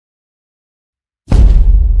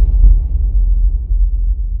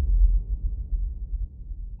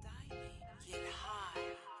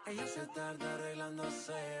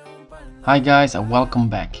Hi guys, and welcome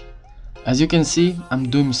back. As you can see, I'm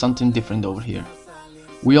doing something different over here.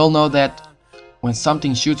 We all know that when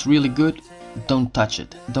something shoots really good, don't touch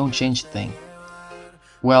it, don't change a thing.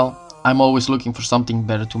 Well, I'm always looking for something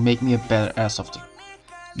better to make me a better airsofter.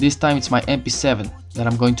 This time it's my Mp7 that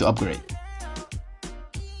I'm going to upgrade.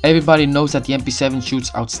 Everybody knows that the Mp7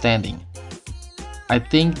 shoots outstanding. I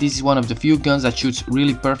think this is one of the few guns that shoots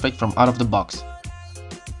really perfect from out of the box.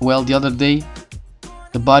 Well, the other day,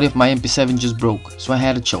 the body of my Mp7 just broke, so I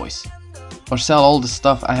had a choice. Or sell all the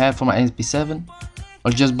stuff I had for my Mp7,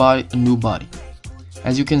 or just buy a new body.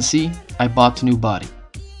 As you can see, I bought a new body.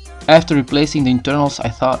 After replacing the internals, I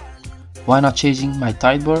thought, why not changing my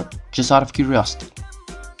tight bore, just out of curiosity.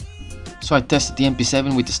 So I tested the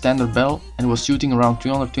Mp7 with the standard barrel and was shooting around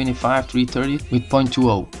 325-330 with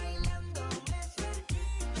 .20.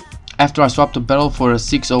 After I swapped the barrel for a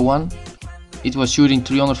 601, it was shooting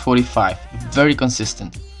 345, very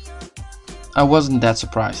consistent. I wasn't that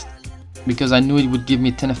surprised, because I knew it would give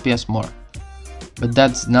me 10 FPS more, but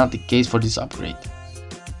that's not the case for this upgrade.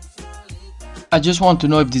 I just want to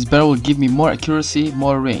know if this barrel will give me more accuracy,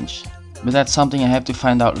 more range, but that's something I have to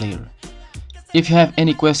find out later. If you have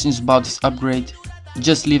any questions about this upgrade,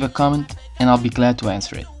 just leave a comment and I'll be glad to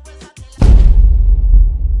answer it.